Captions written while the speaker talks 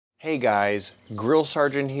Hey guys, Grill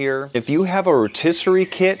Sergeant here. If you have a rotisserie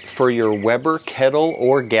kit for your Weber kettle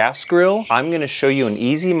or gas grill, I'm going to show you an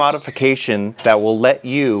easy modification that will let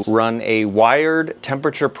you run a wired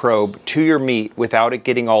temperature probe to your meat without it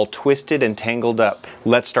getting all twisted and tangled up.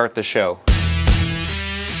 Let's start the show.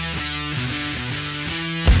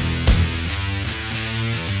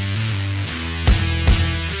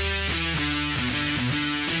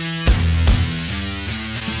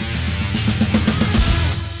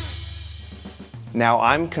 Now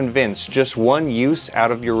I'm convinced just one use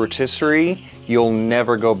out of your rotisserie, you'll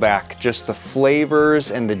never go back. Just the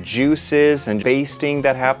flavors and the juices and basting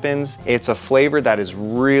that happens, it's a flavor that is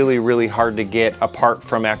really, really hard to get apart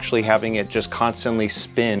from actually having it just constantly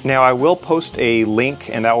spin. Now I will post a link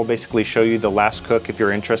and that will basically show you the last cook if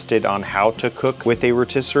you're interested on how to cook with a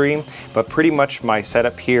rotisserie. But pretty much my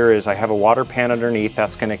setup here is I have a water pan underneath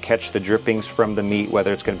that's gonna catch the drippings from the meat,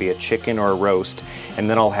 whether it's gonna be a chicken or a roast. And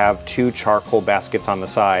then I'll have two charcoal baskets on the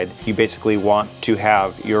side. You basically want to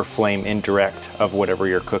have your flame indirect of whatever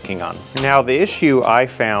you're cooking on. Now the issue I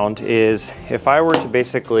found is if I were to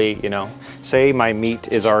basically, say my meat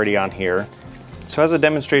is already on here. So as a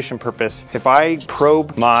demonstration purpose, if I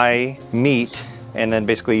probe my meat and then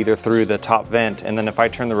basically either through the top vent, and then if I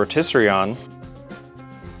turn the rotisserie on,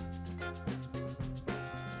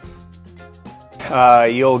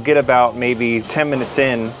 you'll get about maybe 10 minutes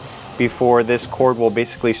in before this cord will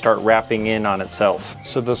basically start wrapping in on itself.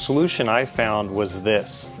 So the solution I found was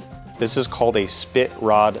this. This is called a spit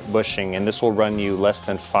rod bushing, and this will run you less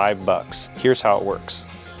than $5. Here's how it works.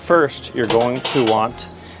 First, you're going to want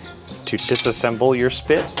to disassemble your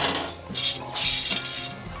spit.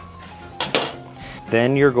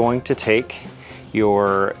 Then you're going to take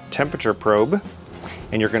your temperature probe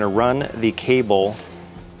and you're going to run the cable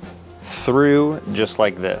through just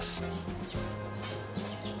like this.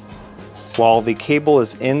 While the cable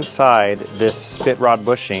is inside this spit rod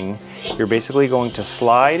bushing, you're basically going to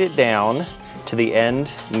slide it down to the end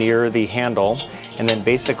near the handle and then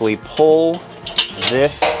basically pull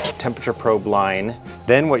this temperature probe line.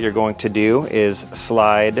 Then what you're going to do is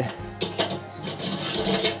slide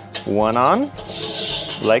one on,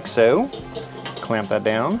 like so. Clamp that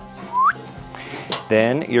down.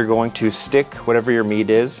 Then you're going to stick whatever your meat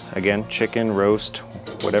is, again, chicken, roast,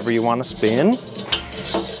 whatever you want to spin.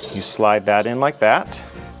 You slide that in like that.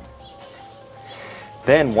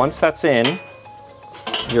 Then once that's in,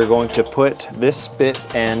 you're going to put this spit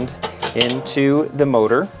end into the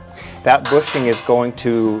motor. That bushing is going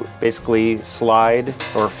to basically slide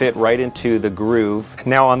or fit right into the groove.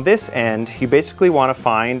 Now on this end, you basically want to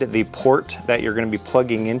find the port that you're going to be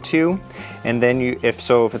plugging into. And then if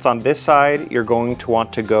it's on this side, you're going to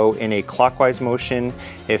want to go in a clockwise motion.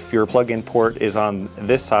 If your plug-in port is on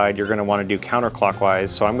this side, you're going to want to do counterclockwise.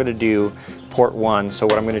 So I'm going to do port 1. So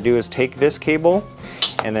what I'm going to do is take this cable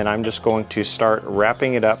and then I'm just going to start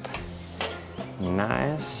wrapping it up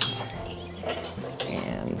nice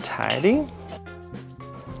and tidy.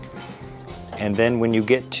 And then when you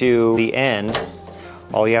get to the end,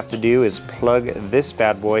 all you have to do is plug this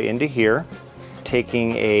bad boy into here,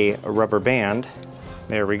 taking a rubber band.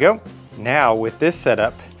 There we go. Now with this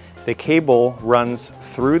setup, the cable runs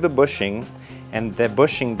through the bushing and the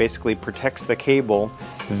bushing basically protects the cable.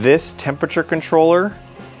 This temperature controller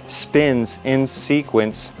spins in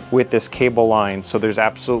sequence with this cable line, so there's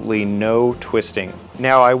absolutely no twisting.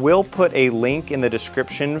 Now I will put a link in the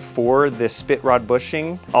description for this spit rod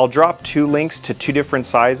bushing. I'll drop two links to two different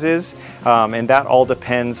sizes, and that all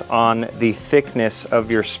depends on the thickness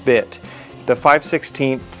of your spit. The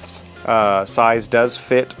 5/16 size does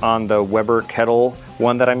fit on the Weber kettle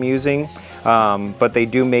one that I'm using, but they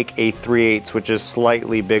do make a 3/8, which is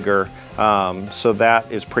slightly bigger. So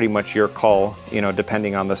that is pretty much your call,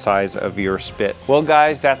 depending on the size of your spit. Well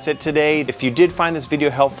guys, that's it today. If you did find this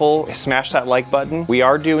video helpful, smash that like button. We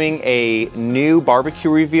are doing a new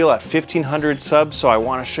barbecue reveal at 1,500 subs, so I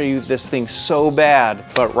want to show you this thing so bad.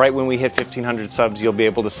 But right when we hit 1,500 subs, you'll be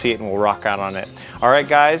able to see it and we'll rock out on it. All right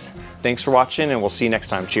guys, thanks for watching and we'll see you next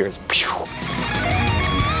time. Cheers.